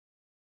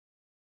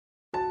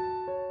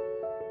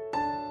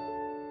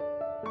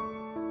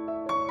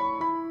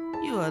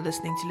You are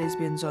listening to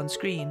Lesbians on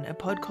Screen, a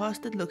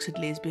podcast that looks at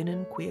lesbian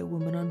and queer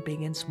women on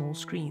big and small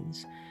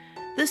screens.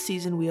 This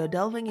season we are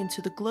delving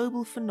into the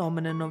global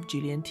phenomenon of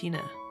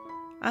Juliantina.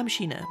 I'm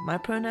Sheena, my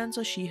pronouns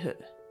are she, her.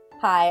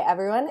 Hi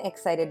everyone,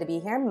 excited to be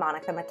here.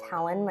 Monica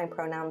McCowan, my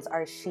pronouns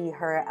are she,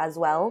 her as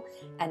well,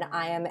 and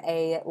I am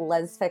a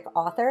lesfic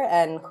author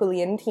and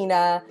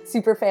Juliantina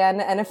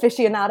superfan and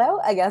aficionado,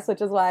 I guess,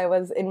 which is why I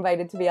was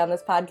invited to be on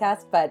this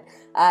podcast, but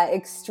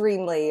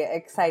extremely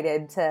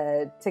excited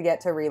to get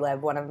to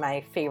relive one of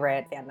my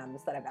favorite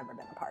fandoms that I've ever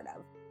been a part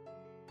of.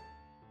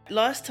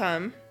 Last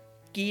time,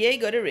 Guille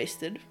got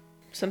arrested.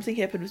 Something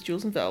happened with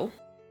Jules and Val.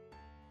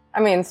 I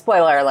mean,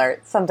 spoiler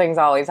alert, something's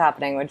always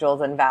happening with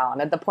Jules and Val,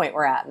 and at the point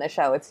we're at in the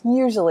show, it's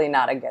usually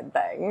not a good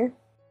thing.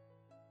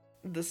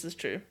 This is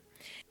true.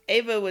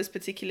 Ava was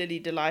particularly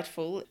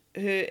delightful.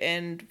 Her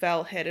and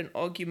Val had an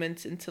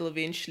argument until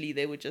eventually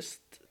they were just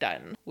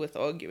done with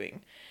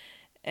arguing.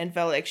 And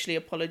Val actually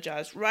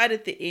apologized right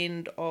at the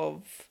end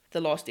of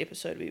the last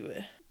episode we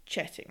were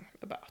chatting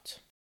about.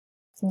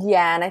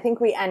 Yeah, and I think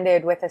we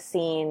ended with a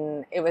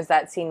scene, it was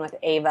that scene with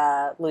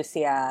Ava,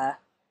 Lucia,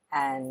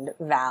 and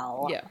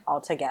Val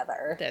all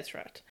together. That's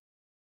right.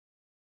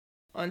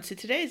 On to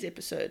today's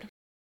episode.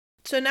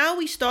 So now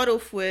we start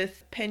off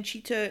with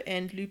Panchito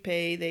and Lupe.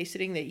 They're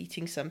sitting there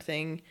eating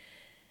something.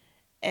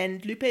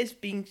 And Lupe is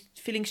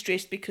feeling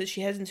stressed because she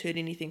hasn't heard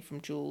anything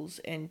from Jules.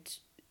 And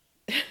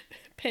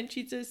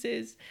Panchito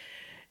says,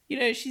 you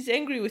know, she's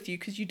angry with you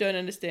because you don't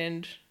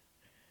understand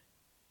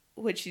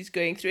what she's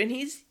going through. And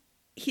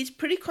he's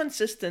pretty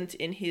consistent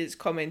in his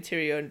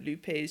commentary on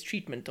Lupe's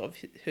treatment of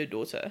her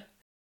daughter.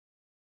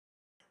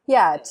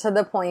 Yeah, to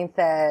the point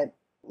that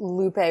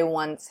Lupe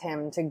wants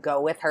him to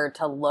go with her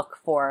to look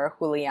for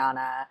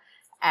Juliana.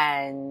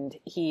 And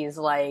he's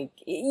like,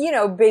 you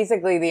know,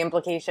 basically the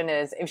implication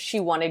is if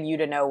she wanted you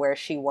to know where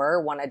she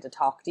wanted to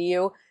talk to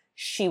you,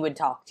 she would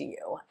talk to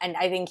you. And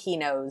I think he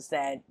knows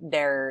that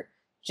they're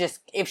just,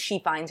 if she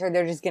finds her,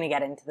 they're just going to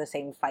get into the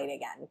same fight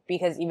again.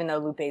 Because even though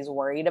Lupe's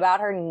worried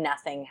about her,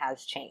 nothing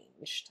has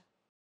changed.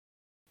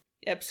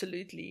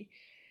 Absolutely.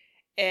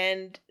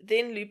 And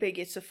then Lupe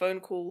gets a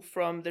phone call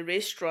from the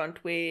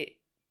restaurant where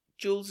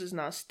Jules is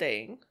now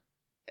staying,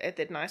 at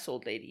that nice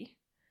old lady.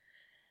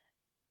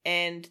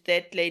 And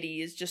that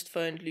lady has just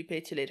phoned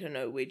Lupe to let her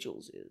know where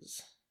Jules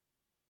is.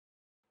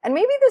 And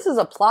maybe this is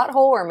a plot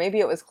hole, or maybe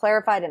it was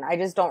clarified and I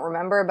just don't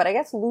remember, but I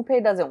guess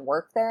Lupe doesn't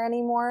work there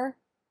anymore.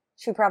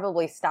 She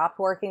probably stopped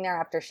working there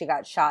after she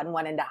got shot and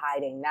went into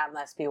hiding. That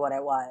must be what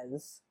it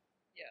was.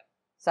 Yeah.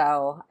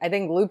 So I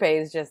think Lupe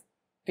is just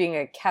being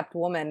a kept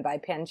woman by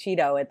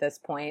Panchito at this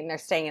point, and they're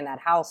staying in that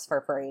house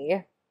for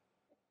free.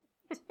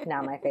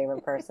 Now my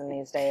favorite person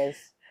these days.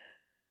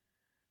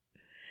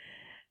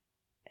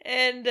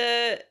 And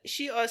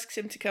she asks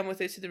him to come with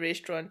her to the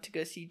restaurant to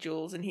go see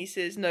Jules, and he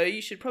says, no,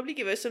 you should probably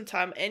give her some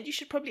time, and you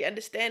should probably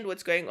understand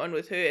what's going on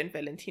with her and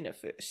Valentina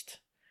first.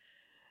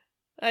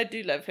 I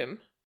do love him.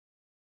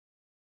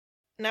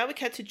 Now we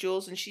cut to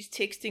Jules, and she's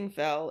texting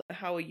Val,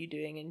 how are you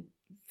doing? And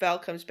Val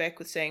comes back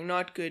with saying,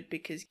 not good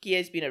because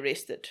Guille's been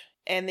arrested.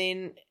 And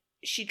then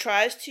she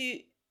tries to...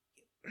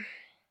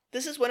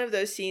 This is one of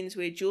those scenes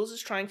where Jules is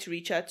trying to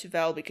reach out to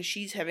Val because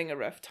she's having a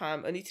rough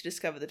time, only to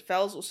discover that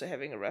Val's also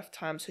having a rough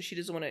time, so she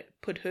doesn't want to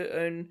put her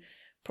own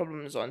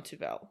problems onto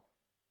Val.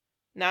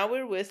 Now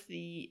we're with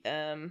the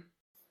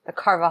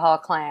Carvajal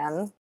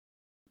clan.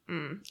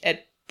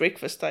 At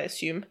breakfast, I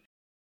assume.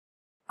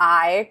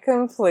 I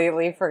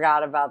completely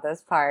forgot about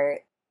this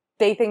part.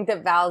 They think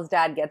that Val's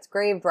dad gets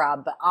grave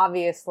robbed, but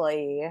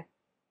obviously...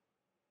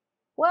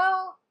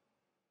 Well...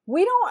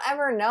 we don't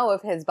ever know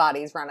if his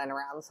body's running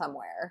around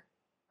somewhere.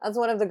 That's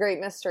one of the great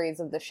mysteries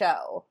of the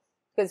show.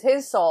 Because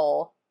his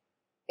soul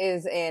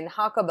is in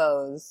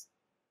Hakubo's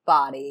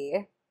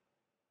body.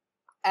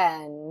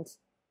 And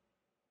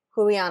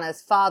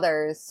Juliana's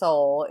father's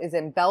soul is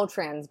in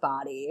Beltran's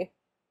body.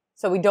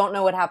 So we don't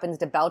know what happens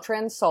to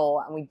Beltran's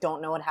soul, and we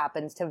don't know what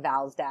happens to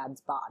Val's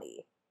dad's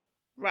body.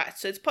 Right,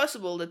 so it's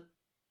possible that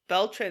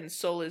Beltran's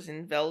soul is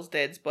in Val's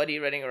dad's body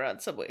running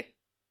around somewhere.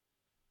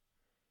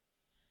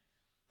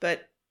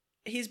 But...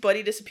 his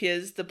body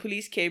disappears, the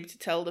police came to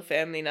tell the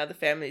family, now the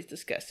family is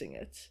discussing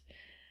it.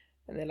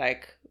 And they're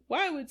like,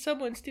 why would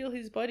someone steal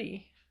his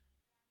body?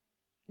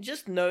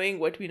 Just knowing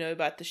what we know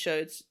about the show,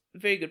 it's a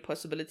very good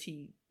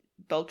possibility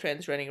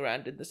Beltran's running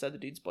around in this other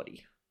dude's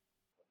body.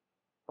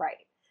 Right.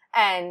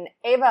 And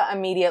Ava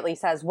immediately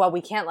says, well, we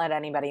can't let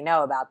anybody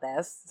know about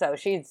this. So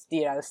she's,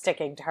 you know,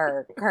 sticking to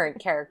her current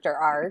character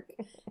arc.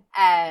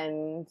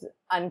 And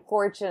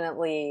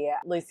unfortunately,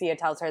 Lucia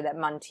tells her that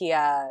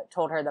Montia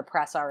told her the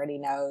press already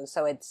knows.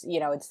 So it's, you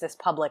know, it's this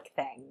public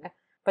thing.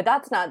 But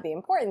that's not the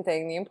important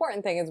thing. The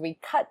important thing is we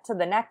cut to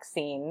the next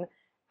scene.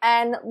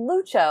 And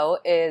Lucho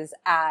is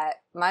at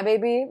my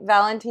baby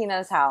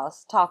Valentina's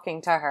house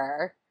talking to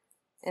her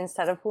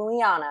instead of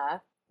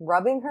Juliana,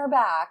 rubbing her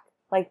back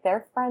like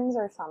they're friends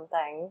or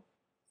something.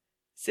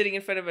 Sitting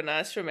in front of a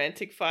nice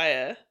romantic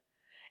fire.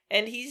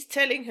 And he's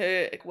telling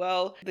her,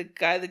 well, the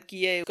guy that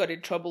Guille got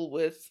in trouble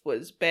with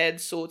was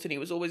bad sort and he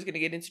was always going to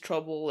get into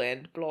trouble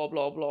and blah,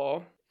 blah,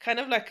 blah. kind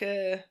of like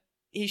a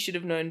he should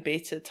have known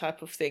better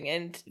type of thing.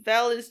 And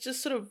Val is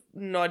just sort of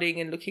nodding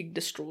and looking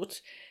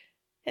distraught.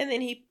 And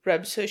then he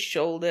rubs her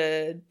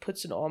shoulder,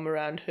 puts an arm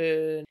around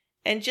her.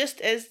 And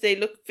just as they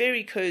look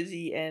very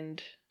cozy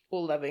and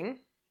all loving,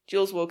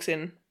 Jules walks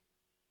in,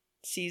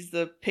 sees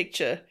the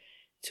picture,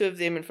 two of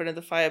them in front of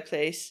the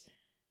fireplace.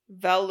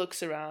 Val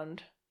looks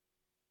around,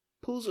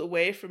 pulls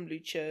away from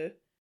Lucio.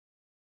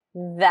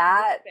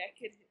 That,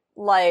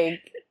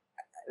 like,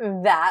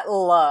 that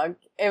look,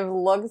 if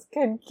looks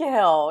could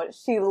kill,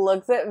 she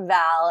looks at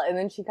Val and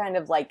then she kind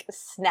of, like,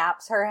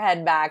 snaps her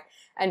head back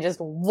and just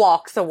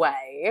walks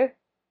away.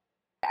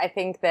 I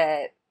think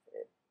that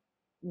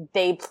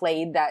they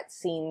played that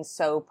scene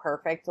so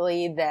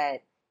perfectly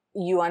that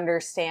you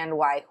understand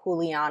why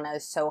Juliana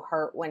is so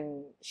hurt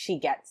when she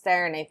gets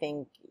there. And I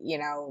think, you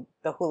know,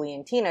 the Juli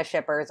and Tina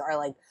shippers are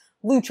like,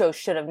 Lucio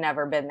should have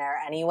never been there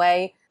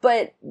anyway.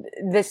 But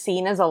the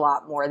scene is a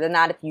lot more than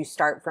that. If you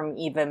start from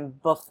even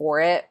before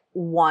it,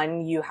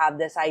 one, you have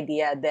this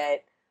idea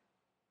that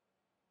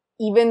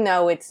even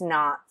though it's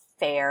not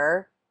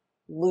fair,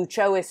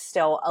 Lucio is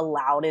still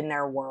allowed in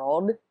their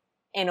world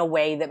in a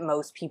way that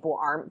most people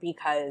aren't,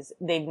 because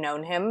they've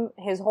known him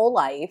his whole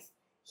life.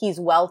 He's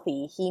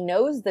wealthy. He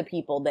knows the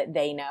people that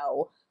they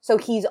know. So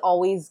he's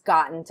always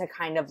gotten to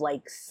kind of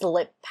like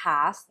slip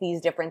past these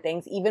different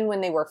things, even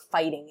when they were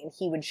fighting and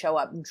he would show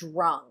up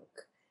drunk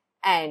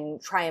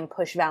and try and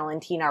push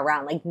Valentina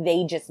around. Like,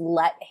 they just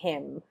let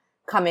him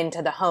come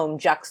into the home,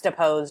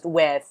 juxtaposed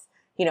with,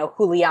 you know,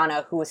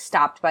 Juliana, who was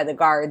stopped by the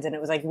guards, and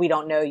it was like, we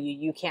don't know you,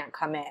 you can't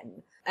come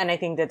in. And I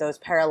think that those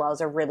parallels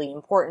are really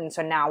important.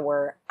 So now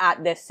we're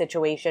at this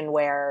situation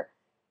where,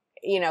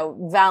 you know,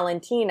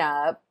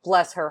 Valentina,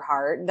 bless her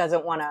heart,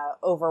 doesn't want to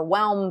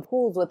overwhelm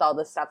Jules with all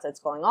the stuff that's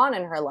going on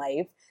in her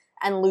life.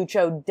 And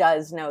Lucio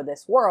does know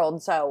this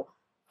world. So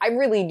I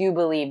really do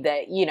believe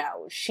that, you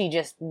know, she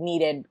just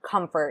needed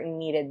comfort and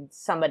needed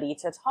somebody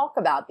to talk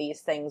about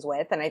these things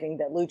with. And I think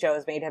that Lucio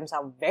has made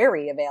himself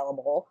very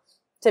available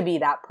to be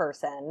that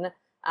person.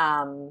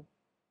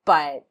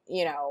 But,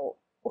 you know,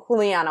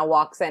 Juliana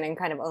walks in and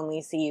kind of only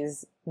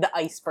sees the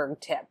iceberg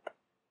tip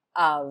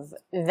of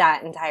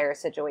that entire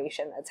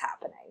situation that's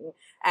happening.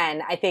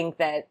 And I think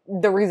that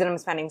the reason I'm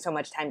spending so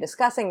much time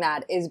discussing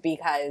that is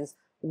because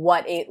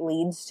what it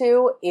leads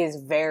to is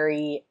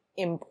very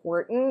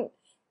important.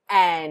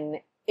 And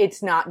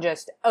it's not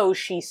just, oh,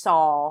 she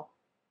saw,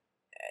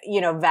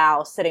 you know,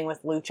 Val sitting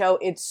with Lucio.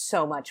 It's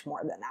so much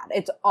more than that.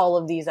 It's all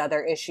of these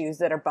other issues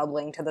that are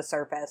bubbling to the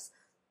surface.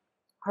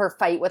 Her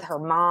fight with her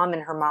mom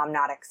and her mom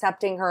not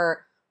accepting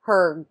her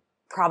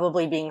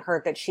probably being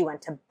hurt that she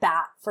went to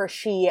bat for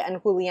she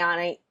and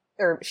Juliana,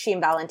 or she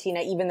and Valentina,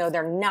 even though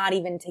they're not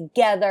even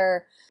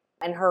together,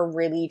 and her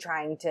really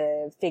trying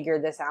to figure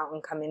this out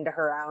and come into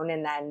her own.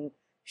 And then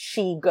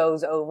she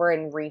goes over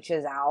and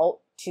reaches out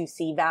to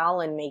see Val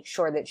and make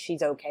sure that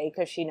she's okay,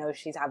 because she knows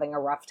she's having a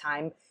rough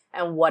time.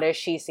 And what does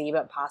she see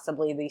but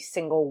possibly the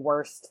single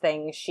worst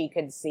thing she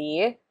could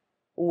see,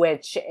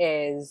 which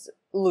is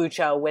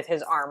Lucio with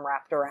his arm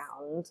wrapped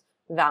around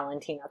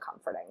Valentina,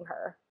 comforting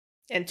her.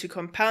 And to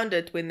compound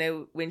it,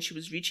 when she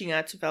was reaching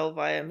out to Val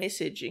via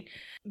messaging,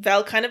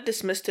 Val kind of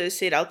dismissed her,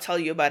 said, I'll tell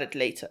you about it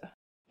later.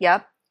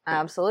 Yep,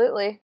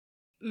 absolutely.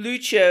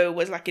 Lucio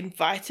was like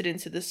invited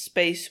into this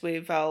space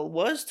where Val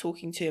was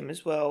talking to him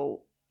as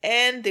well.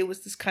 And there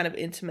was this kind of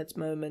intimate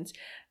moment.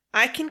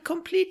 I can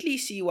completely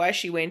see why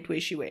she went where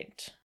she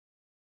went.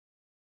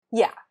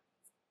 Yeah,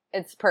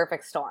 it's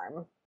perfect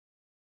storm.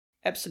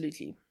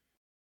 Absolutely.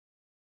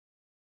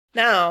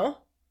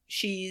 Now,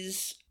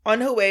 she's on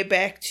her way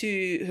back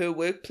to her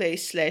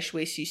workplace /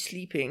 where she's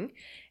sleeping,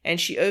 and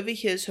she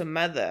overhears her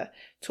mother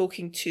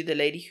talking to the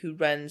lady who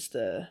runs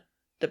the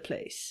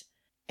place.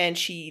 And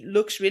she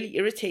looks really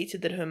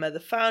irritated that her mother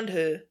found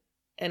her,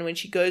 and when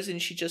she goes in,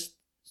 she just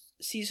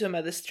sees her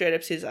mother straight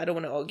up, says, I don't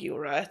want to argue,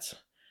 right?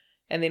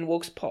 And then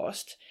walks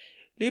past.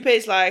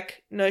 Lupe's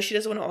like, no, she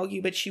doesn't want to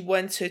argue, but she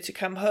wants her to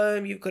come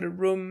home. You've got a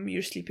room.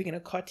 You're sleeping in a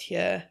cot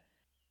here.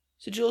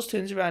 So Jules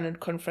turns around and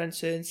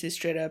confronts her and says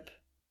straight up,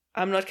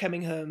 I'm not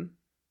coming home.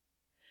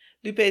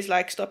 Lupe's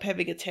like, stop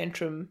having a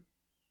tantrum.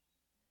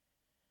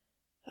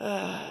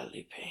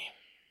 Lupe.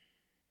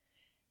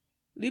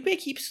 Lupe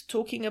keeps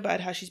talking about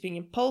how she's being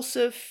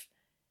impulsive.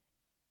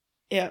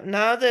 Yeah,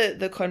 now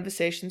the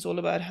conversation's all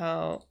about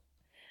how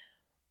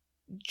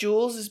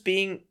Jules is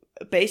being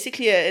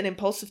basically an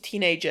impulsive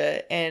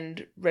teenager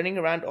and running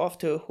around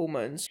after her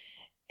hormones.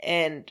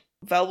 And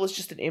Val was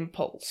just an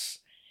impulse.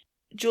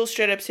 Jules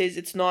straight up says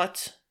it's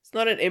not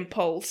an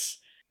impulse.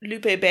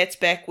 Lupe bats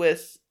back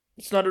with,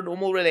 it's not a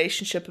normal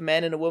relationship. A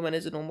man and a woman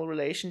is a normal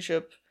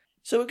relationship.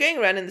 So we're going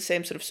around in the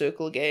same sort of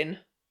circle again.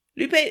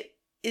 Lupe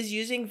is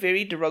using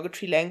very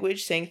derogatory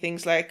language, saying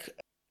things like,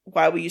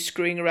 why were you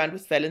screwing around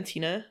with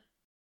Valentina?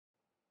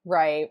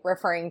 Right,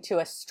 referring to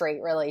a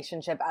straight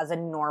relationship as a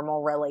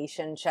normal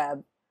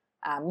relationship.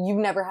 You've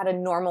never had a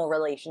normal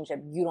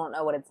relationship. You don't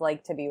know what it's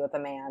like to be with a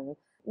man.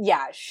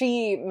 Yeah,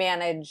 she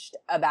managed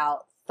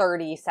about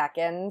 30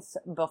 seconds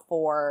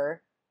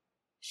before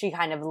she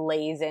kind of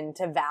lays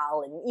into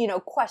Val and, you know,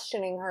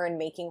 questioning her and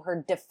making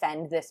her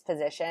defend this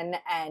position.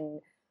 And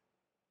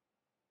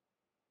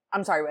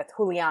I'm sorry, with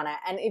Juliana.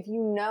 And if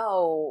you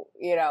know,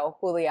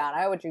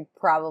 Juliana, which you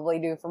probably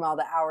do from all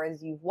the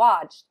hours you've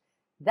watched,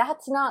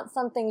 that's not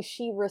something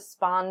she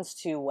responds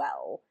to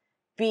well.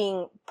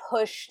 Being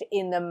pushed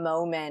in the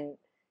moment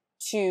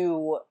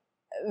to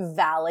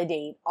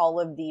validate all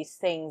of these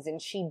things.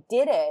 And she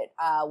did it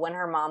when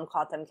her mom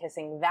caught them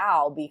kissing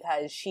Val,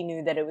 because she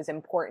knew that it was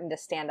important to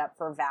stand up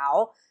for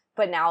Val.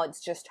 But now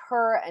it's just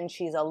her and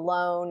she's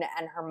alone,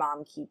 and her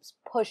mom keeps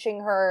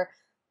pushing her.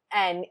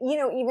 And, you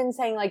know, even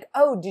saying like,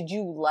 oh, did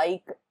you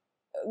like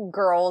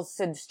girls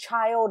since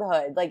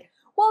childhood? Like,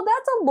 well,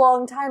 that's a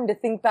long time to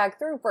think back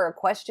through for a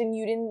question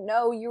you didn't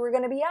know you were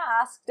going to be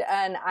asked.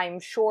 And I'm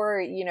sure,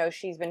 you know,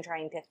 she's been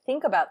trying to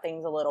think about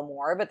things a little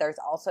more, but there's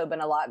also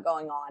been a lot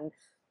going on.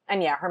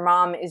 And yeah, her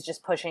mom is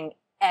just pushing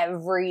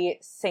every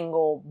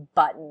single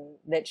button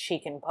that she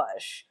can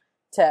push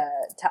to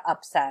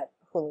upset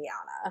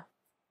Juliana.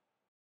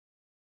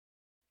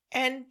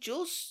 And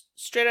Jules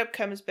straight up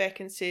comes back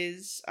and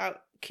says,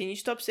 can you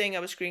stop saying I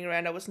was screwing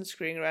around? I wasn't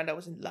screwing around. I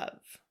was in love.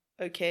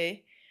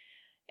 Okay?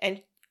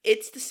 And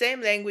it's the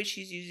same language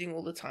she's using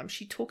all the time.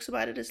 She talks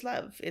about it as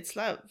love. It's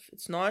love.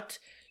 It's not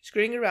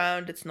screwing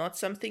around. It's not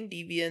something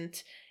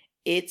deviant.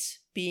 It's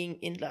being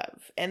in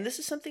love. And this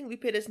is something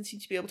Lupe doesn't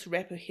seem to be able to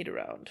wrap her head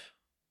around.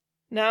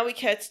 Now we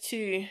cut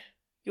to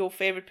your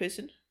favorite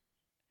person.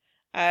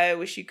 I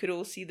wish you could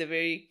all see the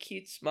very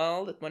cute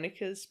smile that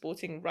Monica is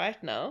sporting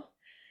right now.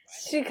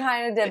 She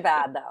kind of did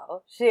bad,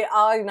 though.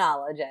 I'll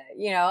acknowledge it.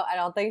 You know, I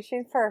don't think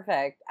she's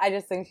perfect. I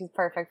just think she's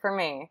perfect for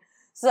me.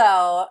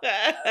 So,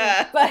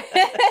 but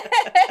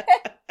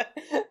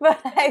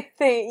I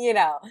think, you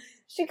know,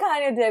 she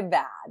kind of did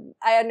bad.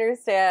 I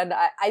understand.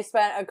 I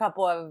spent a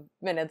couple of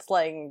minutes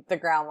laying the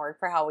groundwork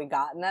for how we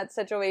got in that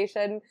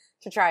situation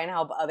to try and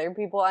help other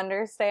people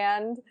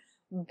understand.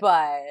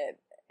 But,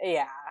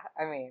 yeah,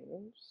 I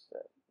mean,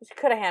 she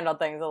could have handled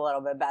things a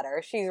little bit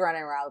better. She's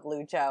running around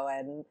with Lucho,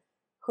 and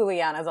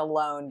Juliana's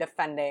alone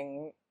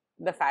defending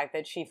the fact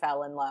that she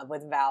fell in love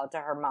with Val to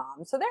her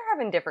mom. So they're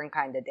having different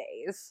kind of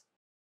days.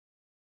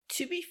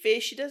 To be fair,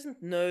 she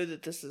doesn't know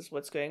that this is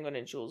what's going on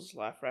in Jules'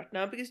 life right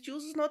now, because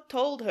Jules has not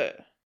told her.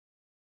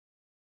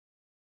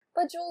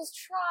 But Jules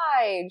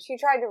tried. She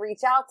tried to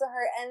reach out to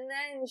her, and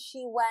then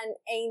she went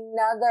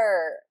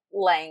another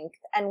length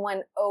and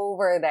went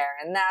over there,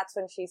 and that's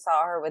when she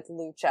saw her with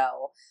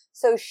Lucho.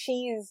 So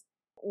she's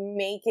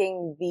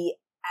making the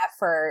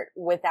effort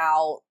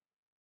without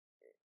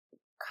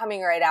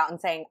coming right out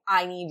and saying,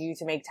 I need you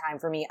to make time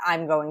for me.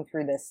 I'm going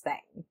through this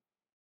thing.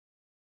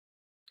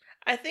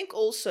 I think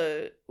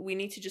also we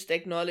need to just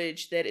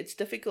acknowledge that it's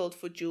difficult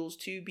for Jules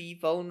to be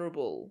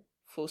vulnerable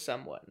for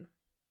someone.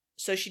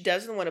 So she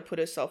doesn't want to put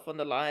herself on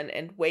the line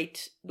and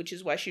wait, which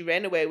is why she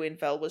ran away when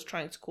Val was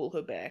trying to call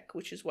her back,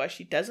 which is why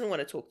she doesn't want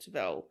to talk to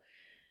Val,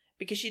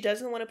 because she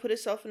doesn't want to put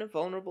herself in a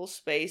vulnerable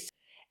space.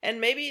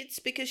 And maybe it's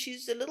because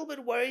she's a little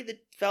bit worried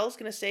that Val's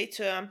going to say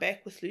to her, I'm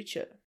back with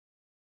Lucho.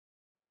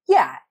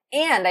 Yeah,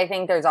 and I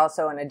think there's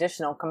also an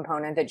additional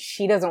component that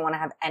she doesn't want to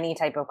have any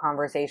type of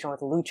conversation with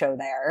Lucho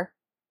there.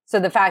 So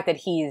the fact that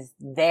he's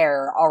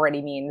there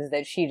already means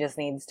that she just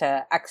needs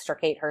to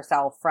extricate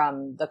herself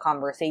from the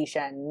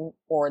conversation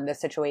or the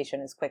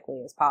situation as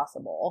quickly as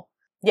possible.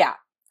 Yeah,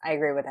 I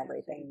agree with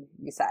everything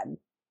you said.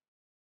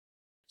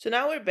 So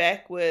now we're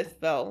back with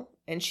Val,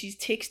 and she's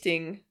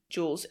texting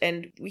Jules,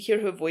 and we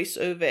hear her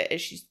voiceover as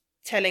she's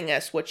telling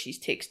us what she's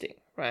texting,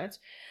 right?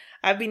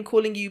 I've been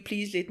calling you,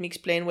 please let me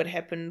explain what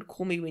happened,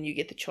 call me when you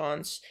get the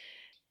chance.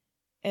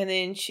 And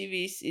then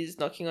Chivis is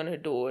knocking on her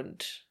door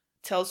and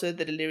tells her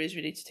that Illyria is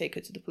ready to take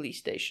her to the police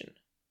station.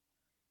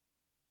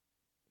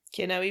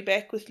 Okay, now we're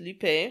back with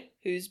Lupe,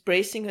 who's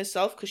bracing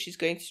herself because she's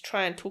going to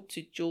try and talk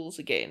to Jules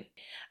again.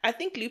 I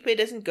think Lupe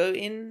doesn't go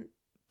in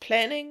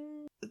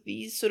planning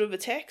these sort of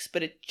attacks,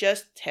 but it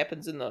just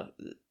happens in the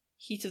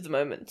heat of the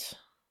moment.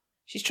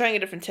 She's trying a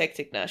different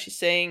tactic now. She's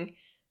saying,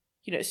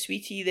 you know,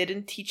 sweetie, they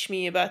didn't teach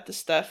me about this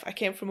stuff. I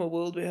came from a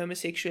world where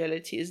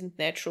homosexuality isn't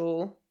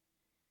natural.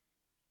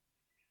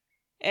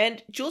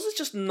 And Jules is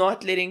just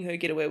not letting her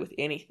get away with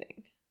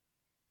anything.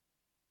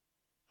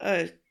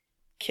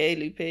 Okay,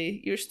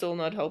 Lupe, you're still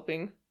not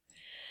helping.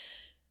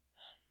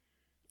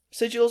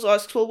 So Jules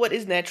asks, well, what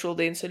is natural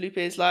then? So Lupe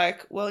is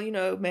like, well, you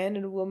know, man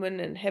and a woman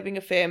and having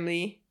a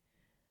family.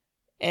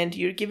 And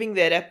you're giving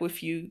that up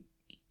with you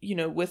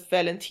know, with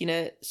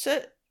Valentina.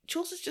 So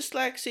Jules is just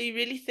like, so you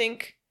really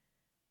think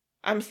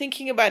I'm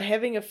thinking about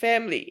having a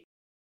family?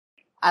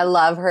 I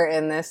love her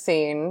in this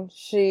scene.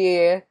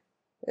 She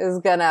is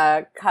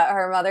gonna cut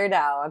her mother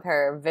down with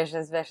her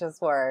vicious, vicious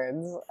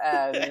words,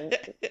 and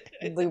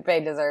Lupe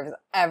deserves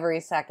every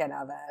second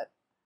of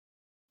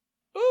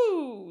it.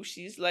 Ooh,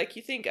 she's like,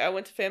 you think I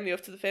want a family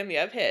after the family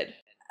I've had?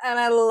 And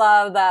I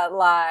love that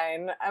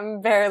line.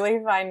 I'm barely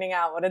finding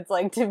out what it's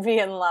like to be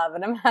in love,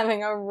 and I'm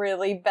having a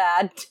really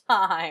bad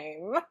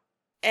time.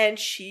 And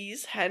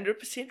she's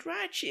 100%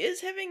 right. She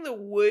is having the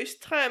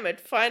worst time at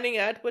finding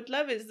out what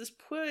love is. This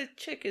poor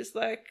chick is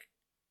like,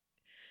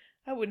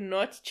 I would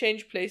not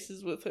change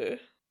places with her.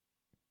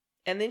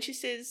 And then she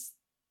says,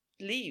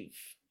 leave.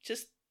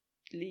 Just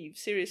leave,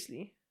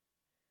 seriously.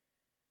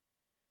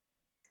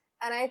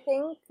 And I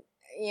think,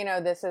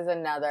 this is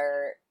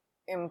another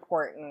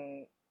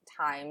important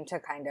time to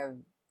kind of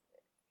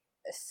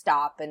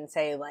stop and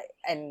say,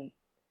 and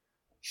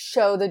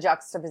show the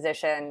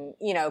juxtaposition,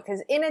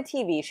 because in a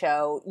TV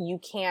show, you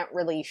can't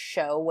really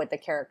show what the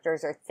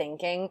characters are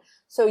thinking.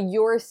 So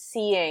you're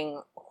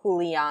seeing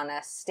Juliana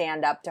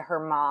stand up to her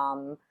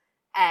mom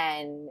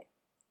and,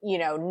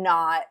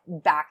 not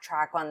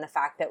backtrack on the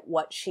fact that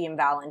what she and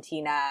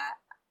Valentina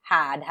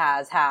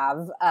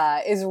have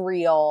is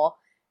real.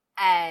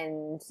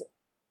 And,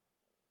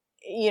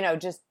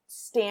 just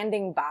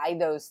standing by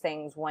those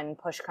things when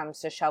push comes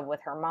to shove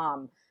with her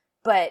mom.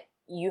 But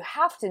you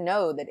have to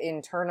know that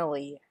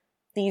internally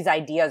these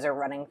ideas are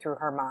running through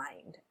her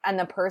mind. And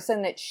the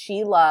person that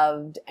she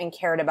loved and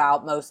cared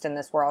about most in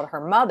this world,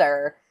 her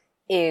mother,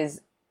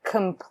 is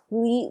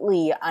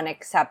completely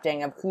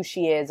unaccepting of who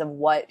she is, of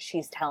what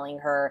she's telling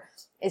her,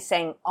 is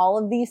saying all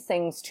of these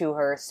things to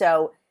her.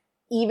 So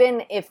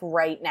even if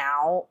right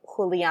now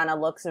Juliana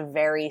looks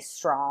very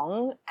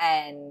strong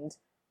and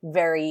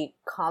very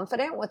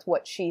confident with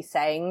what she's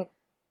saying,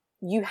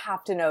 you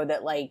have to know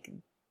that,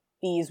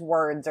 these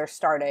words are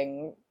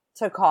starting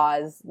to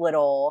cause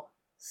little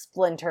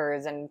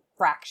splinters and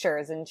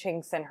fractures and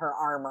chinks in her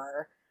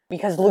armor,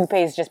 because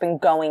Lupe's just been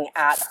going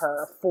at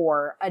her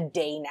for a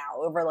day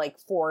now over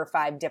 4 or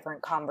 5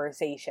 different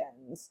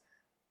conversations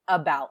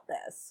about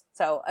this.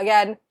 So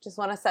again, just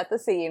want to set the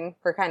scene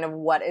for kind of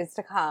what is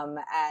to come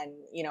and,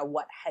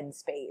 what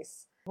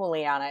headspace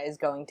Juliana is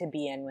going to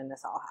be in when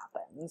this all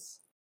happens.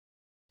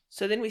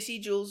 So then we see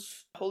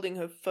Jules holding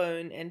her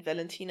phone, and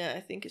Valentina, I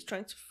think, is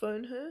trying to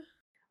phone her.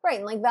 Right,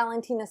 and like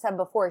Valentina said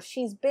before,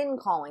 she's been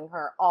calling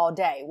her all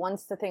day.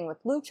 Once the thing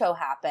with Lucho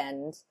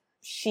happened,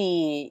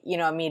 she,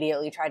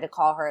 immediately tried to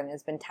call her and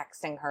has been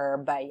texting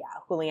her. But yeah,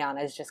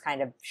 Juliana's just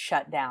kind of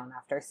shut down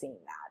after seeing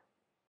that.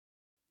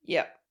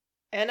 Yeah.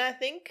 And I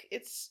think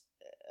it's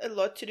a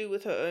lot to do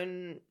with her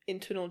own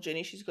internal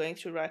journey she's going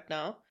through right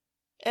now.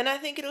 And I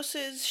think it also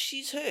is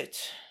she's hurt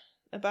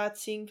about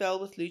seeing Val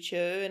with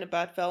Lucio and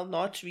about Val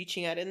not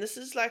reaching out. And this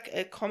is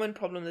a common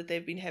problem that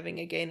they've been having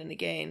again and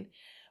again,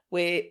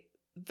 where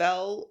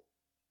Val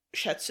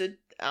shuts it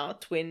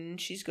out when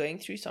she's going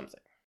through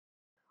something.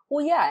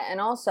 Well, yeah, and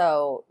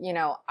also,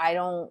 I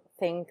don't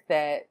think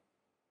that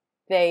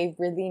they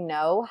really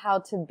know how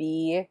to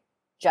be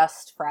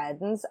just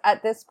friends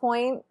at this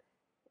point.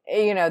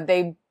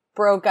 They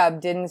broke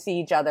up, didn't see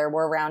each other,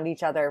 were around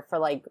each other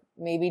for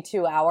maybe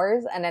 2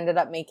 hours and ended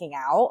up making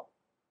out.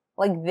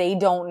 They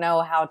don't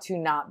know how to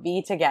not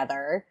be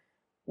together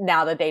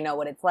now that they know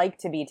what it's like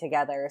to be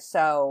together.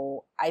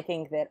 So I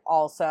think that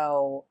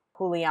also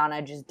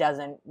Juliana just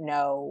doesn't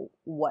know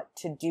what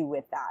to do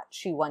with that.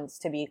 She wants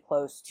to be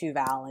close to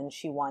Val and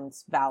she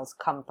wants Val's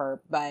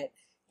comfort, but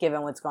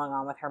given what's going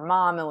on with her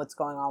mom and what's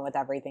going on with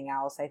everything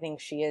else, I think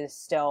she is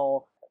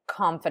still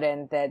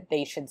confident that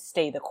they should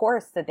stay the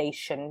course, that they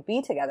shouldn't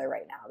be together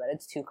right now, that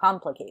it's too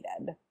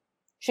complicated.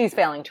 She's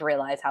failing to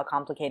realize how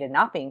complicated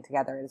not being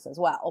together is as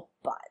well,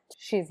 but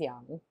she's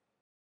young.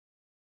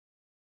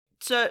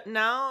 So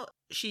now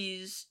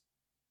she's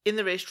in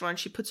the restaurant,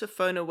 she puts her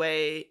phone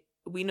away.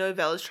 We know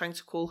Val is trying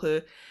to call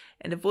her,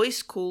 and a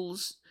voice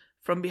calls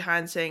from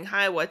behind saying,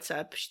 "Hi, what's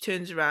up?" She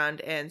turns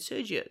around and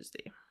Sergio's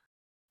there.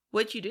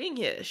 "What you doing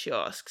here?" she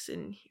asks,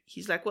 and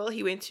he's like, "Well,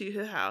 he went to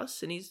her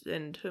house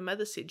and her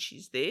mother said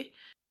she's there."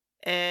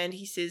 And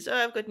he says, "Oh,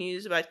 I've got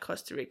news about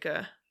Costa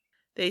Rica.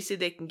 They said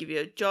they can give you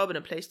a job and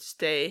a place to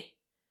stay."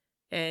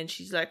 And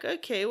she's like,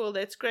 "Okay, well,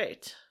 that's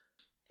great."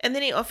 And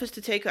then he offers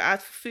to take her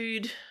out for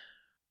food.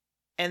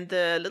 And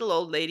the little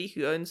old lady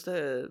who owns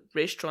the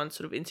restaurant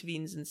sort of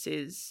intervenes and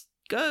says,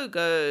 go,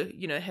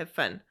 have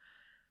fun.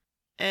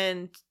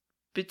 And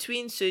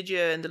between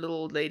Sergio and the little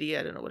old lady,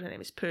 I don't know what her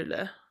name is,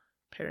 Perla,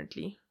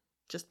 apparently,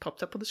 just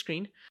popped up on the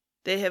screen,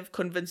 they have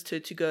convinced her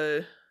to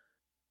go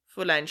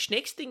for lunch.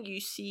 Next thing you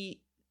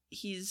see,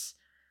 he's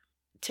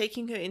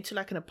taking her into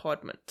an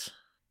apartment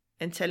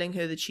and telling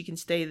her that she can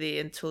stay there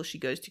until she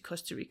goes to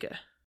Costa Rica.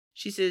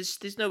 She says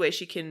there's no way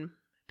she can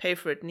pay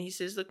for it. And he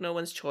says, look, no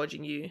one's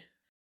charging you.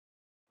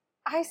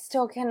 I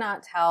still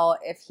cannot tell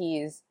if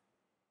he's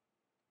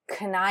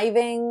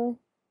conniving,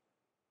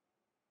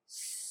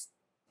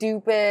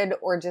 stupid,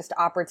 or just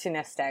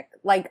opportunistic.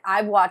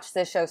 I've watched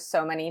this show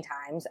so many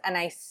times, and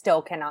I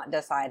still cannot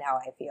decide how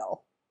I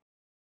feel.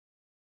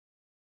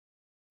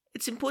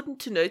 It's important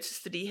to notice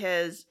that he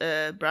has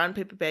a brown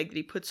paper bag that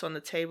he puts on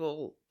the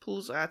table,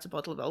 pulls out a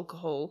bottle of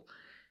alcohol,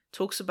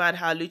 talks about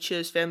how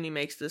Lucio's family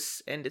makes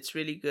this, and it's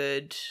really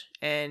good,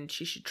 and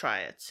she should try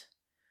it.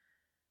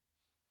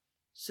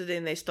 So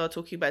then they start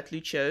talking about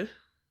Lucio,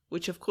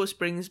 which of course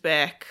brings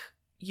back,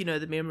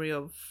 the memory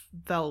of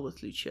Val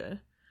with Lucio.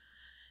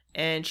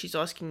 And she's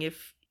asking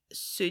if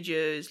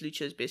Sergio is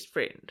Lucio's best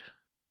friend.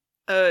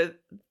 Oh,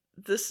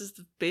 this is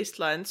the best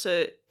line.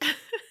 So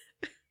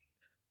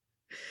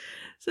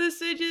So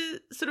Sergio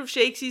sort of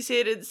shakes his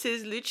head and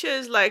says, Lucio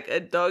is like a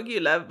dog you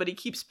love, but he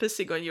keeps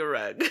pissing on your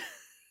rug.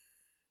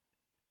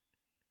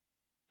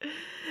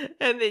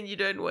 And then you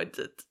don't want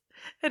it.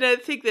 And I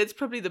think that's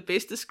probably the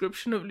best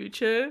description of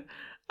Lucio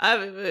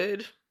I've ever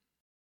heard.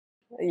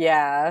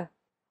 Yeah.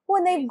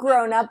 When they've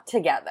grown up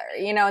together.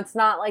 You know, it's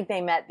not like they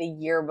met the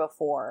year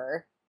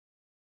before.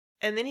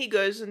 And then he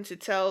goes on to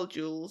tell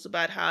Jules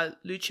about how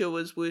Lucio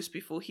was worse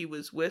before he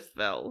was with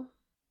Val.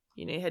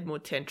 You know, he had more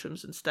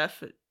tantrums and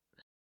stuff.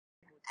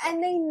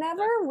 And they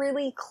never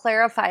really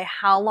clarify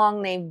how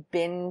long they've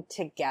been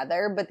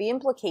together, but the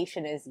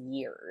implication is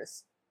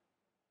years.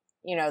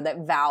 You know,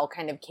 that Val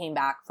kind of came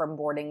back from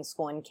boarding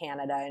school in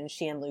Canada and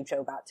she and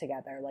Lucio got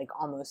together, like,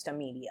 almost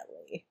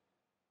immediately.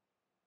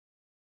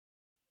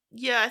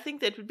 Yeah, I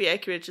think that would be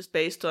accurate just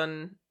based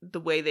on the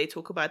way they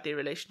talk about their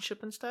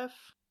relationship and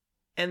stuff.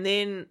 And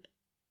then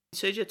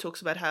Sergio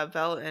talks about how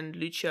Val and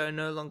Lucio are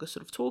no longer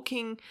sort of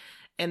talking.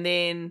 And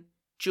then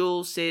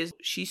Jules says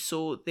she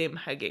saw them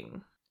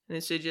hugging. And then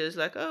Sergio is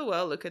like, oh,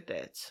 well, look at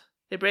that.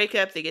 They break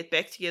up, they get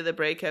back together,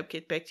 break up,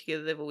 get back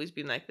together. They've always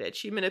been like that.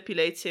 She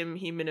manipulates him,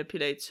 he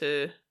manipulates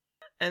her.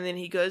 And then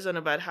he goes on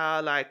about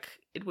how, like,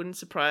 it wouldn't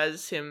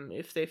surprise him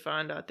if they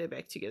found out they're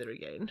back together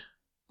again.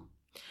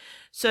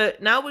 So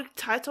now we're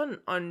tight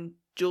on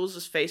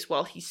Jules's face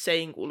while he's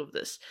saying all of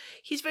this.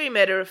 He's very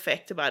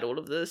matter-of-fact about all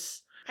of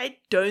this. I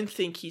don't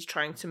think he's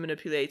trying to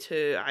manipulate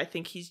her. I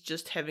think he's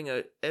just having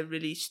a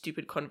really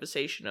stupid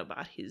conversation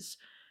about his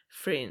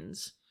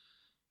friends.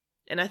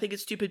 And I think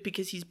it's stupid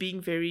because he's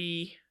being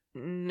very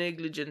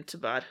negligent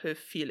about her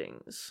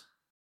feelings.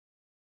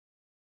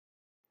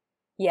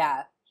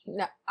 Yeah,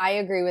 no, I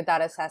agree with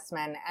that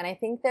assessment. And I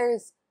think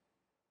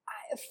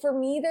for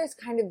me, there's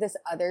kind of this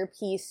other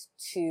piece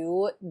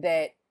too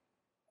that,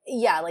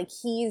 yeah, like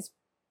he's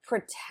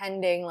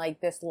pretending like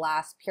this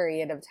last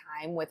period of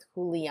time with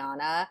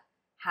Juliana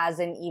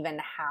hasn't even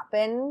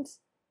happened.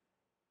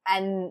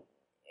 And,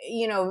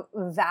 you know,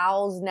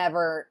 Val's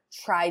never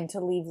tried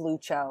to leave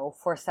Lucio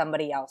for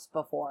somebody else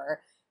before.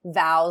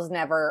 Val's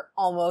never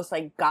almost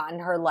like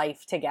gotten her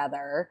life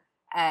together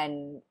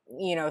and,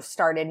 you know,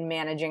 started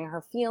managing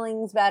her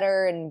feelings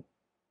better and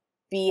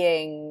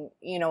being,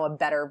 you know, a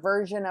better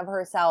version of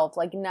herself.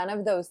 Like, none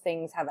of those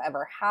things have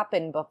ever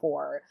happened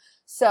before.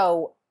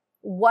 So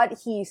what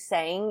he's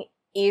saying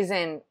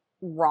isn't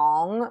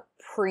wrong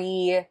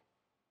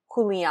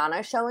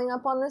pre-Juliana showing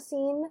up on the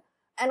scene.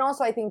 And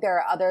also I think there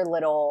are other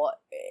little,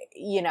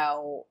 you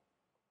know,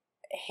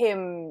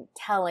 him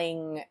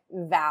telling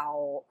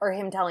Val, or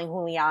him telling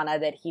Juliana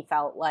that he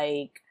felt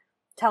like,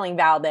 telling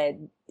Val that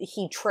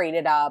he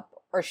traded up,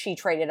 or she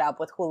traded up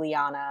with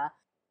Juliana,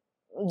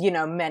 you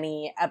know,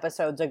 many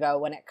episodes ago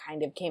when it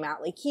kind of came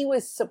out. Like, he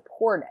was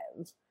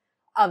supportive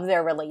of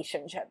their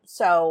relationship.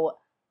 So,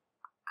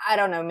 I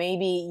don't know,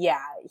 maybe,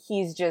 yeah,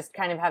 he's just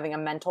kind of having a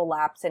mental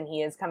lapse and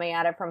he is coming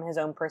at it from his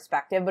own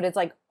perspective. But it's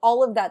like,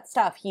 all of that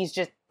stuff, he's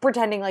just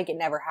pretending like it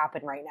never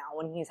happened right now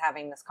when he's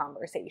having this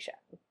conversation.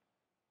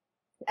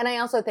 And I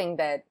also think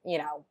that, you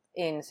know,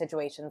 in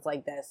situations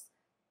like this,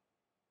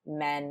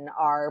 men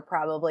are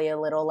probably a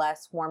little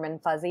less warm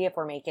and fuzzy if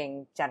we're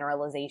making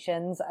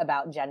generalizations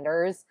about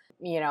genders,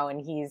 you know,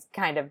 and he's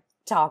kind of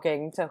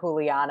talking to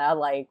Juliana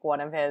like one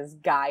of his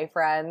guy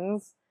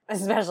friends,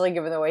 especially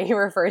given the way he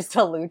refers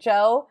to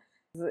Lucio.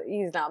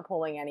 He's not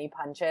pulling any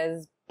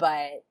punches,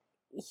 but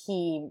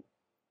he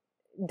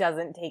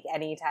doesn't take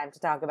any time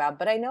to talk about,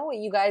 but I know what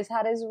you guys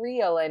had is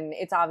real and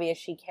it's obvious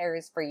she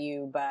cares for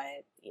you,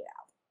 but, you know.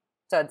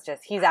 So it's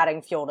just, he's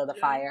adding fuel to the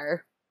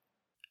fire.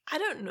 I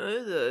don't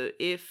know, though,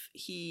 if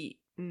he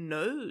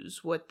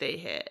knows what they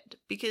had.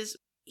 Because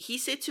he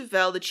said to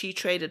Val that she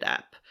traded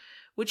up,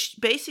 which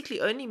basically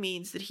only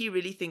means that he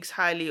really thinks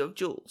highly of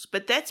Jules.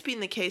 But that's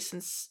been the case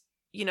since,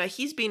 you know,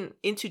 he's been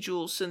into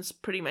Jules since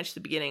pretty much the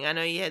beginning. I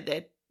know he had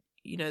that,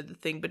 you know, the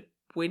thing, but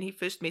when he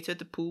first met her at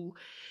the pool,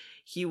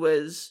 he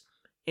was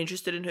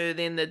interested in her.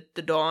 Then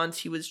the dance,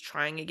 he was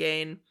trying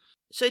again.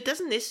 So it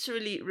doesn't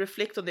necessarily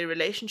reflect on their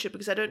relationship,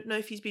 because I don't know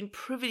if he's been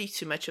privy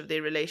to much of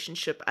their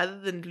relationship other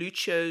than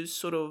Lucio's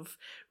sort of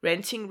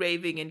ranting,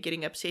 raving, and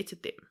getting upset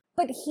at them.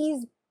 But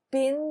he's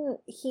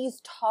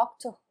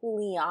talked to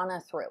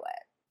Juliana through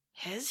it.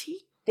 Has he?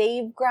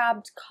 They've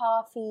grabbed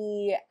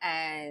coffee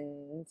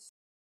and,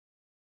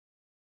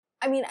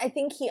 I mean, I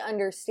think he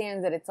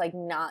understands that it's like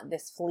not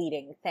this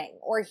fleeting thing,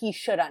 or he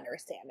should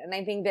understand. And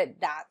I think that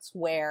that's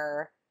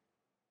where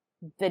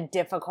the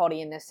difficulty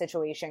in this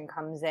situation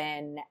comes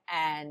in.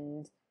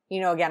 And,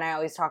 you know, again, I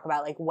always talk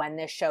about like when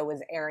this show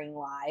was airing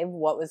live,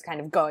 what was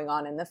kind of going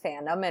on in the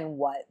fandom and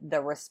what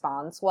the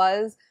response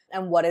was,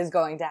 and what is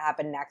going to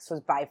happen next was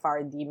by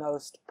far the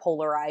most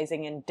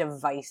polarizing and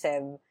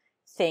divisive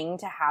thing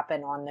to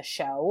happen on the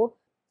show.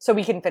 So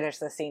we can finish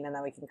the scene and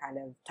then we can kind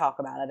of talk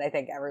about it. I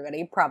think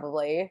everybody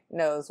probably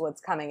knows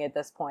what's coming at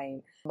this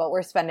point, but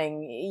we're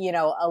spending, you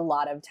know, a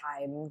lot of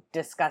time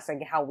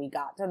discussing how we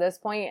got to this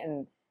point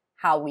and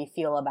how we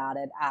feel about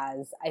it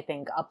as, I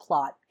think, a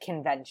plot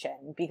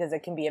convention, because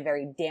it can be a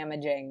very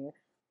damaging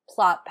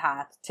plot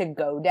path to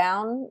go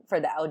down for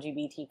the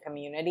LGBT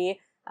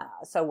community.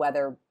 So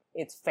whether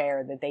it's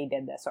fair that they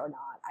did this or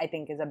not, I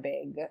think is a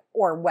big,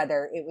 or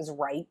whether it was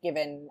right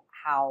given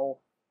how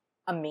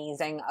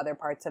amazing other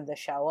parts of the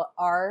show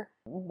are,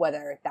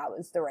 whether that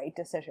was the right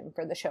decision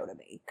for the show to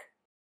make.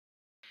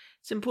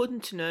 It's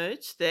important to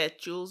note that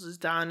Jules is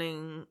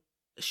downing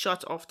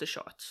shot after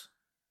shot.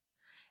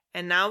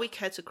 And now we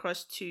cut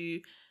across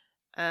to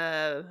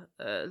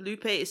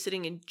Lupe is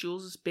sitting in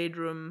Jules'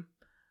 bedroom,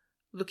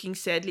 looking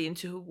sadly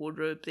into her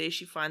wardrobe. There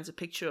she finds a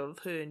picture of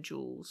her and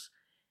Jules.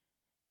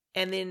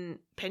 And then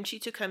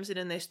Panchito comes in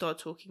and they start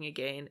talking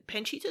again.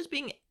 Panchito's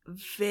being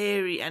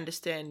very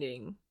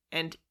understanding,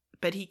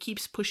 but he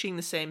keeps pushing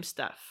the same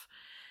stuff.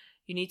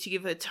 You need to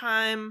give her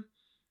time.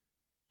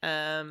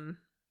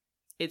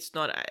 It's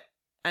not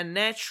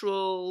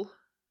unnatural.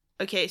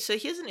 Okay, so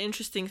here's an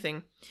interesting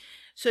thing.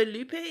 So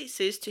Lupe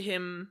says to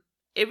him,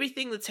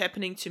 everything that's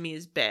happening to me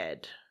is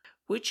bad,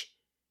 which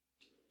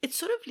it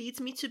sort of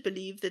leads me to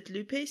believe that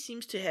Lupe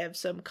seems to have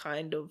some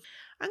kind of,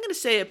 I'm going to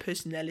say, a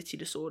personality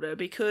disorder,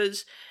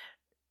 because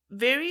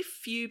very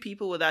few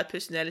people without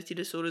personality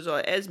disorders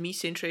are as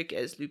me-centric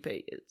as Lupe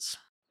is.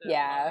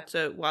 Yeah.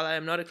 So while I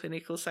am not a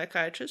clinical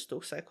psychiatrist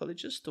or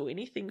psychologist or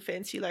anything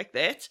fancy like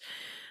that,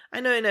 I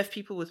know enough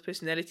people with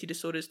personality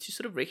disorders to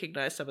sort of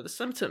recognize some of the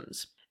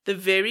symptoms. The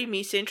very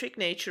me-centric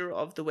nature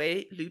of the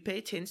way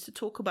Lupe tends to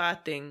talk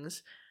about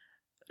things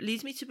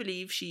leads me to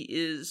believe she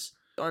is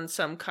on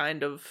some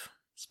kind of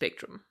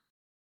spectrum.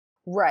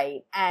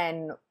 Right.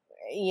 And,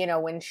 you know,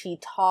 when she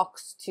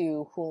talks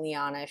to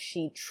Juliana,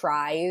 she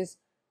tries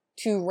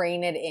to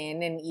rein it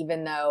in. And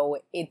even though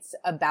it's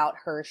about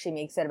her, she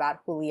makes it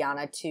about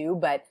Juliana too.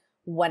 But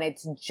when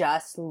it's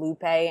just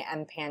Lupe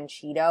and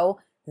Panchito,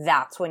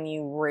 that's when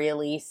you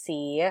really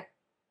see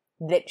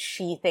that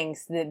she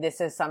thinks that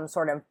this is some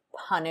sort of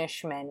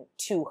punishment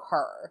to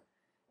her.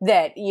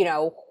 That, you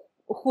know,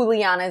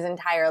 Juliana's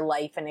entire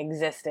life and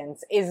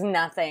existence is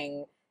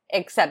nothing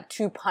except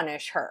to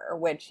punish her,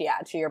 which, yeah,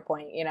 to your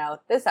point, you know,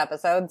 this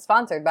episode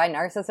sponsored by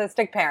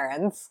narcissistic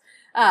parents.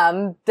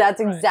 That's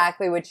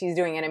exactly what she's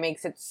doing, and it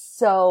makes it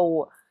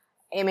so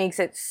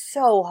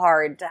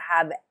hard to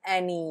have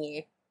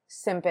any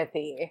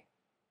sympathy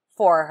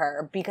for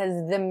her,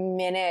 because the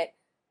minute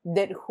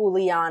that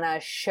Juliana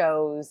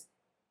shows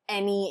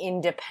any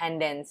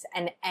independence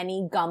and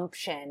any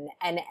gumption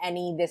and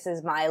any this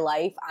is my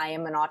life, I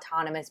am an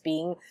autonomous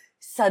being,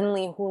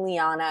 suddenly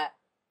Juliana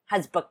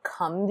has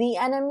become the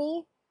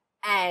enemy.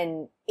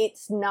 And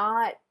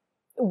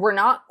we're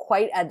not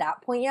quite at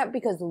that point yet,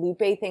 because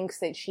Lupe thinks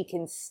that she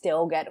can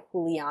still get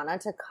Juliana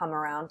to come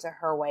around to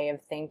her way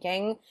of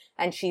thinking,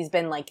 and she's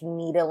been like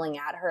needling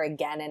at her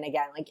again and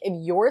again. Like, if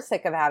you're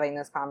sick of having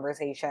this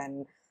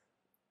conversation,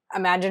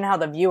 imagine how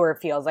the viewer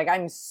feels. Like,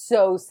 I'm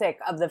so sick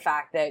of the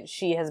fact that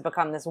she has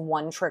become this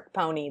one-trick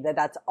pony,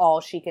 that's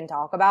all she can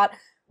talk about.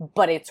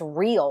 But it's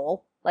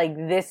real. Like,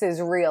 this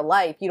is real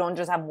life. You don't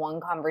just have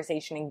one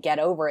conversation and get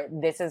over it.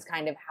 This is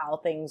kind of how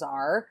things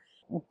are.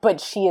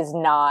 But she is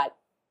not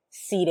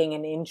ceding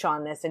an inch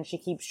on this, and she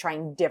keeps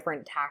trying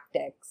different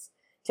tactics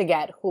to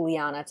get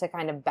Juliana to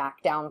kind of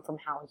back down from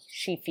how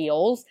she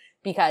feels,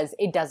 because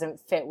it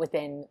doesn't fit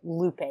within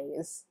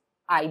Lupe's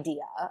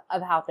idea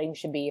of how things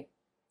should be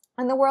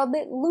in the world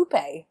that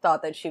Lupe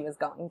thought that she was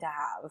going to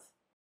have.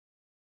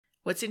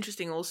 What's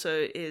interesting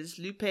also is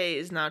Lupe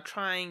is now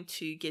trying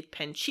to get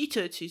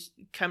Panchito to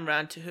come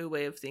around to her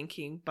way of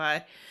thinking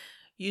by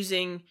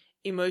using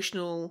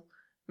emotional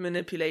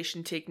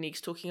manipulation techniques,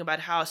 talking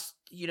about how,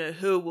 you know,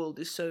 her world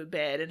is so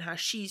bad and how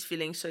she's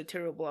feeling so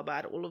terrible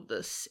about all of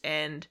this.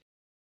 And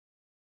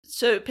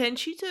so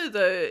Panchito,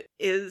 though,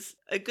 is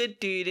a good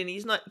dude, and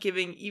he's not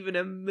giving even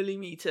a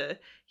millimeter.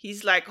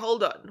 He's like,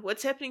 hold on,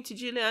 what's happening to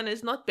Juliana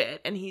is not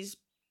bad. And he's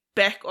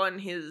back on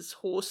his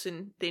horse,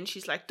 and then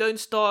she's like, don't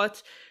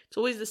start. It's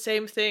always the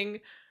same thing,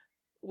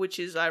 which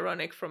is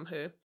ironic from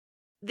her.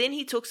 Then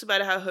he talks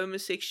about how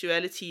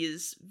homosexuality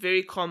is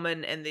very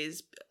common, and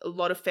there's a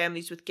lot of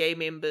families with gay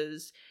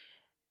members.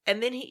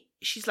 And then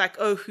she's like,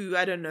 oh, who?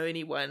 I don't know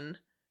anyone.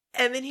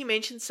 And then he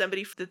mentions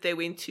somebody that they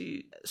went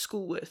to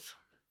school with.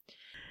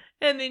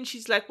 And then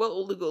she's like, well,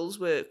 all the girls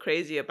were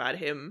crazy about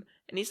him.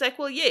 And he's like,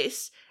 well,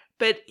 yes,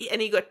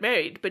 and he got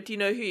married. But do you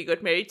know who he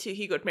got married to?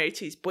 He got married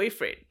to his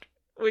boyfriend,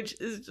 which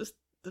is just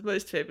the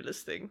most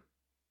fabulous thing.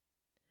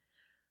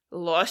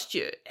 Last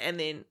year, and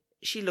then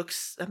she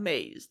looks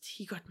amazed.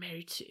 He got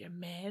married to a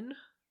man.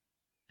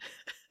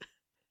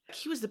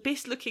 He was the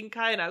best looking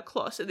guy in our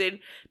class. And then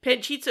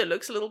Panchito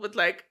looks a little bit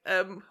like,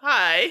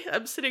 hi,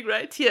 I'm sitting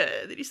right here.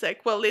 And then he's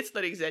like, well, let's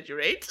not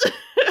exaggerate.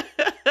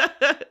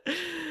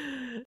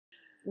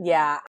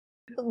 Yeah.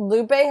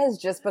 Lupe has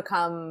just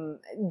become,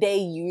 they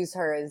use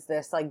her as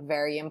this like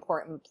very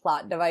important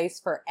plot device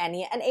for and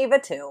Ava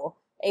too.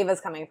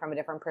 Ava's coming from a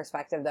different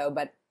perspective though,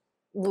 but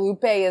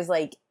Lupe is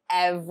like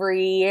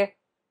every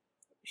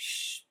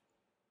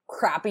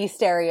crappy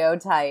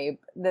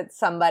stereotype that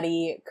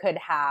somebody could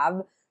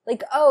have.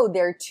 Like, oh,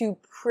 they're too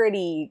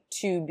pretty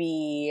to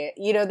be,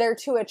 you know, they're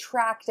too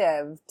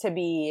attractive to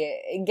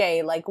be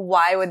gay. Like,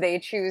 why would they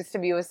choose to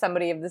be with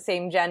somebody of the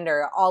same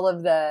gender? All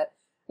of the,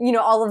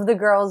 all of the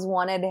girls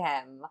wanted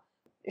him.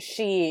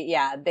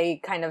 They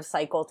kind of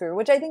cycle through,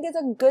 which I think is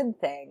a good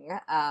thing.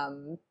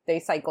 They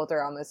cycle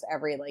through almost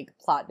every, like,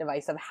 plot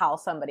device of how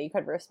somebody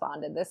could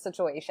respond in this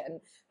situation.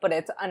 But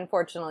it's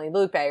unfortunately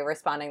Lupe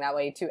responding that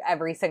way to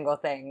every single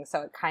thing,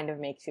 so it kind of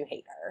makes you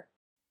hate her.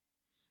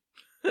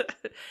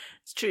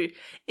 It's true.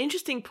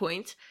 Interesting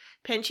point.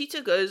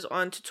 Panchito goes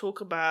on to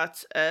talk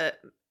about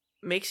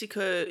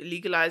Mexico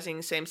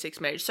legalizing same-sex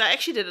marriage. So I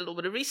actually did a little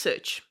bit of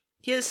research.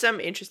 Here's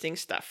some interesting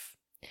stuff.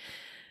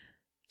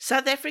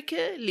 South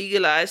Africa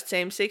legalized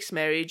same-sex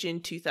marriage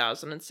in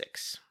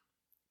 2006.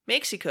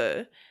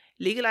 Mexico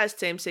legalized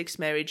same-sex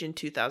marriage in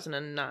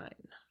 2009.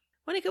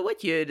 Monica,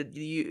 what year did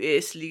the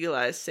US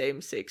legalize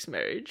same-sex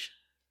marriage?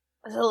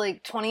 Was it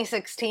like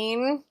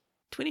 2016?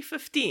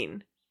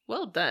 2015.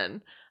 Well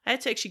done. I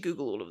had to actually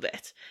Google all of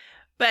that.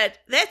 But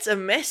that's a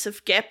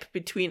massive gap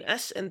between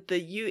us and the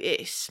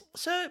US.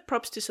 So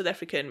props to South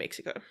Africa and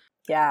Mexico.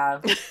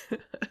 Yeah.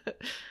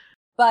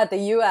 But the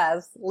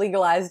U.S.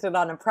 legalized it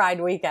on a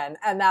Pride weekend,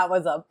 and that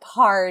was a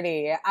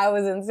party. I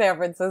was in San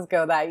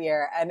Francisco that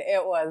year, and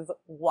it was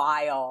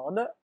wild.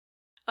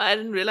 I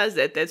didn't realize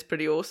that. That's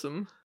pretty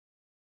awesome.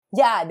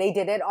 Yeah, they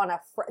did it on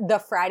the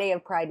Friday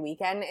of Pride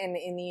weekend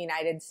in the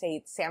United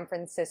States. San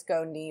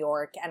Francisco, New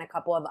York, and a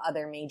couple of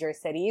other major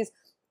cities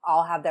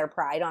all have their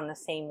Pride on the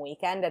same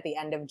weekend at the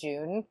end of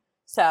June.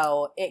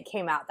 So it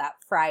came out that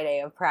Friday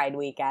of Pride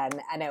weekend,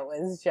 and it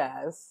was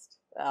just...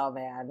 oh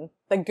man,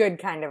 the good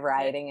kind of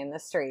rioting in the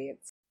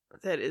streets.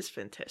 That is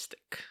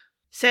fantastic.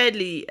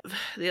 Sadly,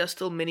 there are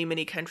still many,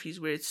 many countries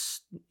where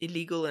it's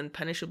illegal and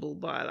punishable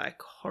by,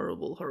 like,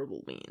 horrible,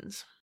 horrible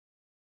means.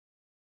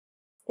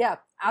 Yeah,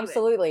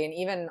 absolutely. And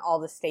even all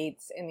the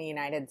states in the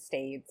United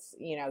States,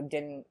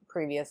 didn't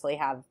previously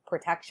have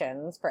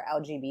protections for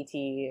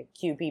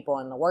LGBTQ people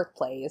in the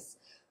workplace.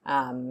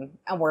 And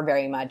we're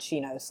very much,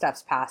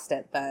 stuff's passed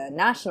at the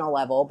national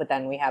level, but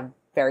then we have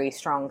very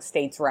strong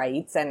states'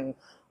 rights, and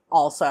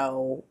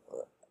also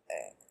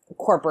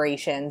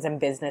corporations and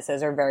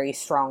businesses are very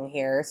strong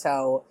here.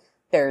 So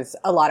there's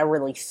a lot of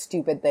really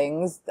stupid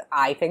things,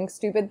 I think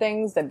stupid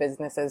things that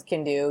businesses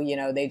can do.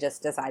 They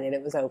just decided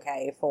it was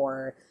okay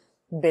for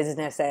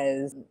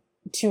businesses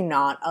to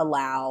not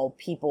allow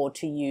people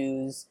to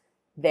use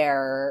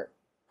their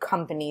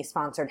company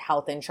sponsored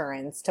health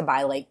insurance to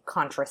buy, like,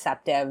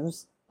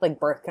 contraceptives, like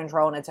birth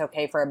control, and it's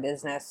okay for a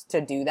business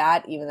to do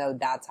that, even though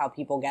that's how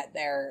people get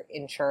their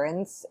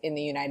insurance in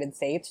the United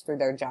States through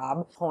their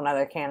job. Whole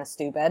nother can of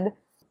stupid.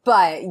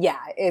 But yeah,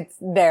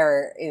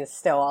 there is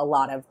still a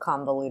lot of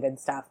convoluted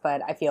stuff,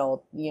 but I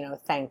feel,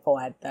 thankful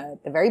at the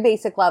very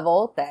basic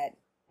level that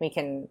we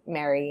can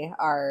marry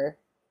our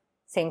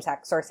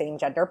same-sex or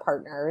same-gender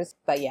partners.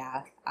 But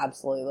yeah,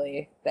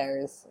 absolutely.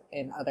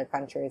 In other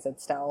countries,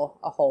 it's still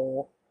a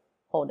whole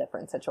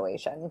different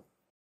situation.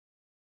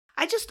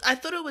 I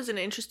thought it was an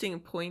interesting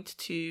point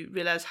to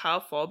realize how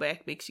far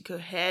back Mexico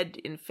had,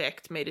 in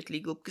fact, made it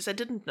legal, because I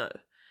didn't know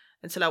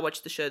until I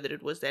watched the show that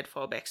it was that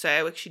far back. So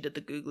I actually did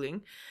the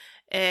Googling.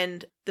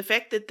 And the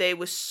fact that they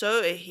were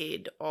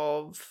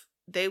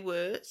they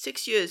were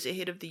 6 years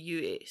ahead of the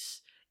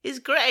US is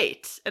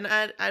great. And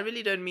I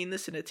really don't mean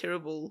this in a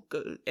terrible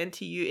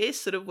anti-US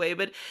sort of way,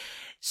 but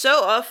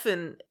so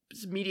often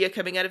media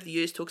coming out of the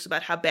US talks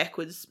about how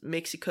backwards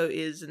Mexico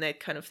is and that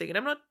kind of thing. And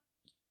I'm not,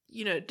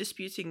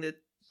 disputing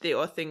that there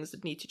are things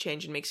that need to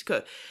change in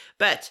Mexico.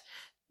 But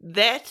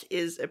that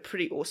is a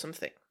pretty awesome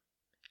thing.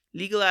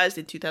 Legalized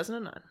in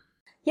 2009.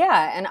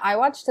 Yeah, and I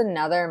watched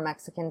another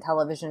Mexican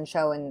television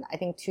show in, I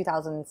think,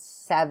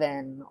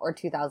 2007 or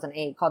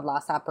 2008 called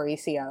Las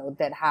Aparicio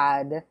that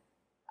had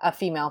a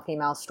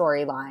female-female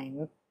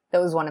storyline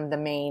that was one of the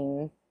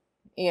main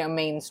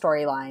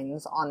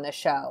storylines on the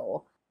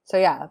show. So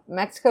yeah,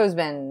 Mexico's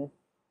been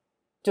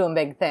doing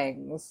big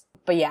things.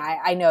 But yeah,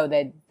 I know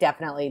that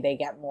definitely they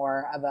get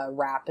more of a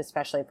rap,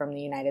 especially from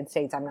the United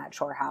States. I'm not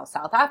sure how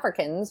South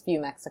Africans view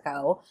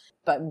Mexico,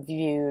 but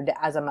viewed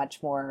as a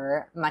much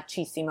more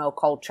machismo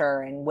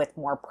culture and with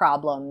more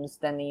problems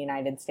than the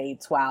United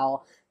States,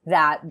 while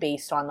that,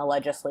 based on the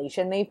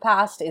legislation they've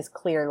passed, is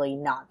clearly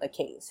not the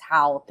case.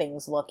 How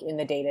things look in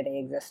the day-to-day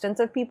existence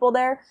of people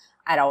there,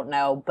 I don't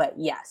know. But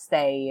yes,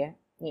 they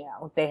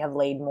have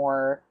laid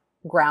more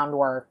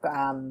groundwork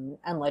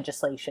and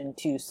legislation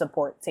to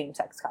support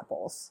same-sex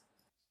couples.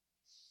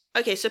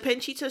 Okay, so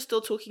Panchito's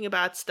still talking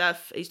about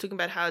stuff. He's talking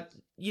about how,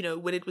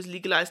 when it was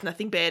legalized,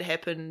 nothing bad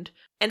happened.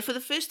 And for the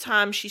first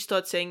time, she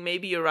starts saying,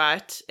 maybe you're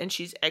right. And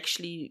she's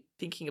actually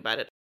thinking about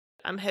it.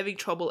 I'm having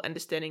trouble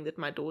understanding that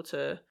my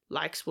daughter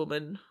likes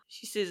women.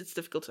 She says it's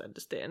difficult to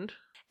understand.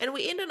 And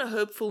we end on a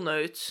hopeful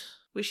note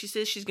where she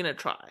says she's going to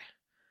try.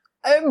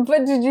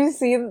 But did you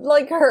see,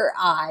 her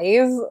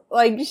eyes?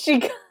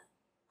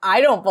 I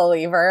don't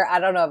believe her. I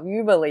don't know if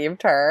you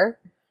believed her.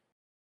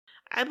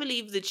 I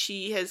believe that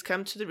she has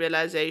come to the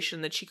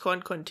realization that she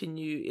can't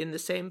continue in the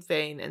same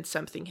vein and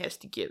something has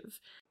to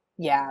give.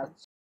 Yeah.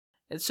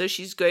 And so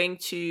she's going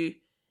to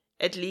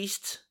at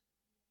least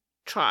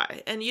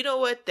try. And you know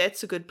what?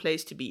 That's a good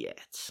place to be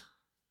at.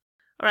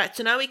 Alright,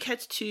 so now we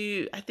cut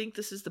to, I think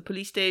this is the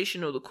police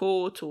station or the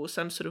court or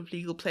some sort of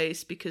legal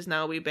place, because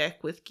now we're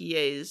back with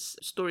Guille's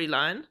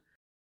storyline.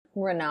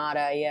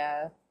 Renata,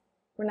 yeah.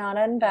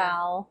 Renata and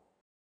Val.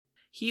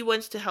 He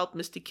wants to help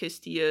Mr.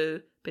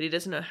 Castillo, but he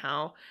doesn't know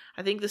how.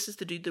 I think this is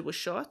the dude that was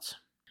shot.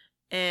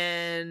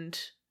 And,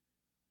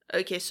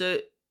 okay,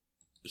 so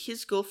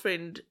his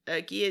girlfriend,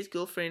 Guille's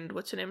girlfriend,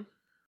 what's her name?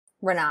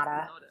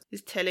 Renata.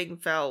 Is telling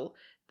Val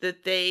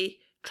that they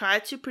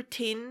tried to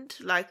pretend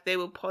like they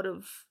were part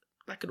of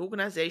like an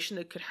organization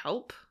that could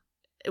help.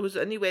 It was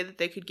the only way that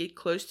they could get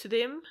close to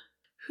them.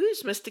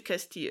 Who's Mr.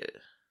 Castillo?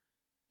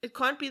 It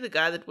can't be the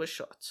guy that was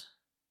shot.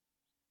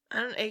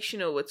 I don't actually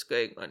know what's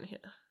going on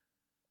here.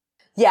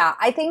 Yeah,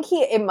 I think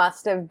it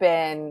must have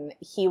been,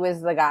 he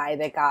was the guy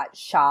that got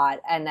shot,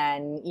 and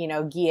then, you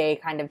know,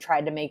 Guille kind of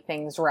tried to make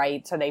things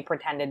right, so they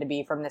pretended to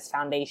be from this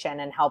foundation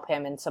and help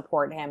him and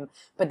support him,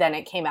 but then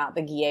it came out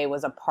that Guille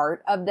was a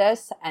part of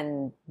this,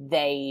 and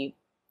they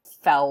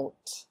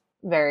felt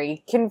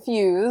very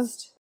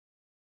confused.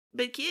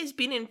 But Guille's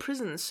been in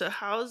prison, so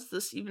how is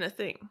this even a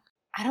thing?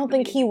 I don't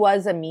think he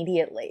was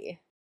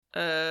immediately.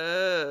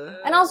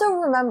 And also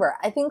remember,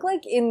 I think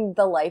like in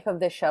the life of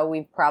the show,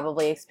 we've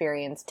probably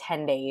experienced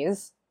 10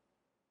 days.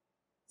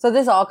 So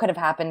this all could have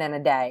happened in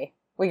a day.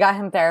 We got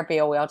him therapy,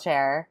 a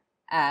wheelchair,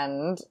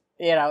 and,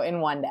 you know,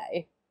 in one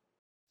day.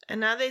 And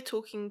now they're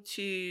talking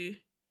to,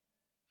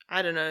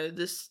 I don't know,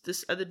 this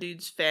other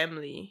dude's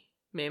family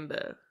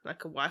member,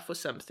 like a wife or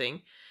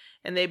something.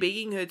 And they're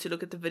begging her to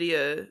look at the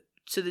video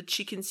so that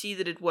she can see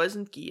that it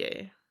wasn't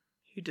Guille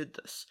who did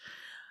this.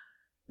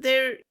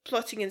 They're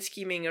plotting and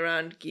scheming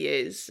around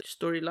Guille's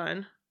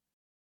storyline.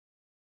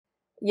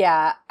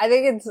 Yeah,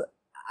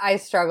 I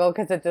struggle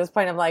because at this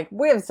point I'm like,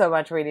 we have so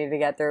much we need to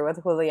get through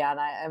with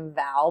Juliana and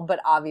Val, but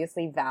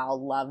obviously Val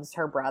loves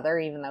her brother,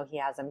 even though he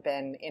hasn't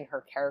been in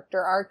her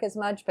character arc as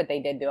much, but they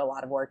did do a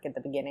lot of work at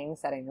the beginning,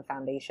 setting the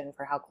foundation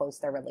for how close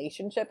their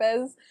relationship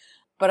is.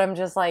 But I'm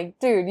just like,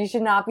 dude, you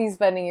should not be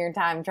spending your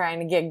time trying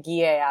to get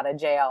Guille out of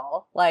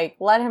jail. Like,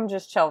 let him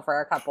just chill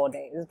for a couple of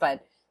days,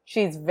 but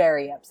she's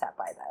very upset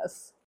by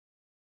this.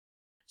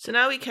 So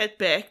now we cut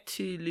back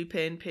to Lupe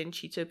and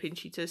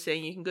Panchito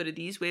saying you can go to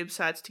these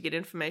websites to get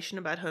information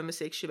about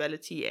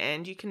homosexuality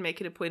and you can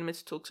make an appointment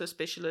to talk to a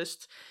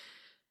specialist.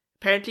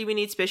 Apparently we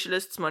need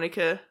specialists,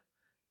 Monica.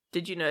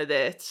 Did you know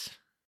that?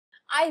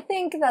 I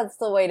think that's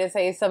the way to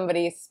say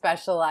somebody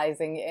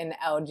specializing in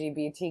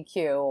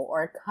LGBTQ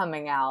or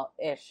coming out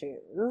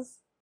issues.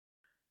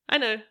 I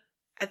know.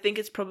 I think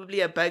it's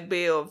probably a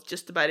bugbear of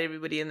just about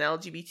everybody in the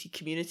LGBT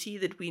community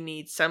that we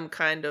need some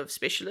kind of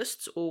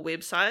specialists or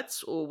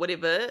websites or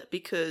whatever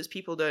because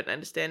people don't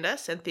understand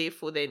us and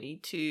therefore they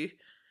need to,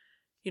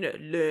 you know,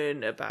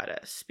 learn about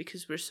us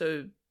because we're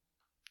so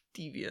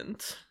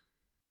deviant.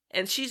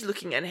 And she's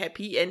looking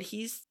unhappy and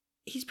he's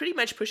pretty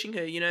much pushing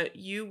her, you know,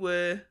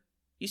 you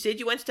said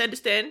you wanted to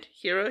understand,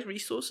 here are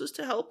resources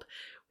to help,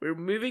 we're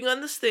moving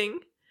on this thing,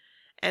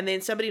 and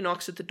then somebody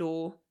knocks at the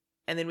door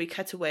and then we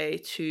cut away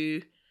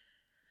to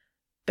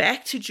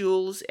back to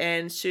Jules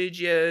and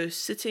Sergio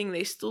sitting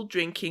there still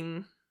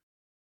drinking.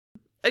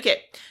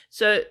 Okay,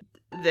 so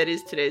that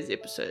is today's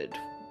episode.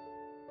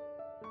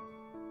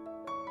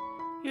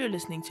 You're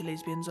listening to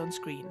Lesbians on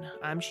Screen.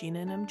 I'm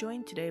Sheena and I'm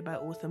joined today by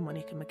author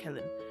Monica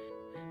McKellen.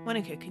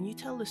 Monica, can you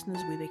tell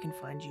listeners where they can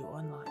find you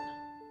online?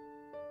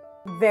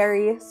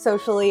 Very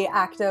socially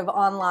active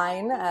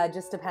online,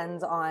 just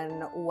depends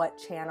on what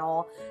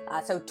channel.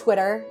 So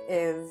Twitter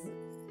is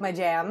my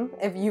jam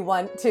if you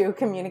want to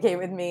communicate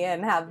with me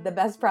and have the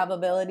best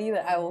probability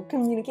that I will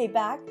communicate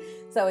back.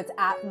 So it's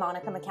at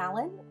Monica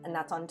McKellen, and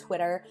that's on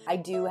Twitter. I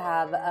do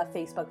have a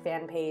Facebook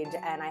fan page,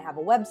 and I have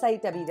a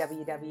website,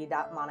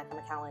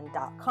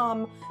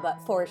 www.monicamccallan.com.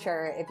 But for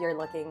sure, if you're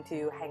looking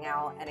to hang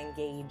out and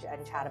engage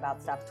and chat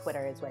about stuff,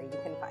 Twitter is where you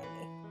can find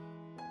me.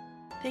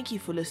 Thank you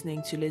for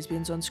listening to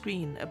Lesbians on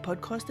Screen, a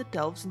podcast that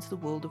delves into the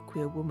world of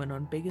queer women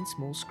on big and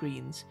small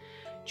screens.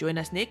 Join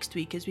us next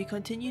week as we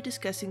continue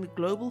discussing the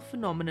global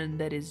phenomenon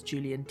that is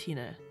Julian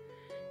Tina.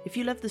 If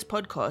you love this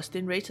podcast,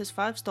 then rate us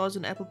 5 stars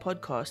on Apple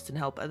Podcasts and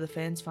help other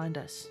fans find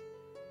us.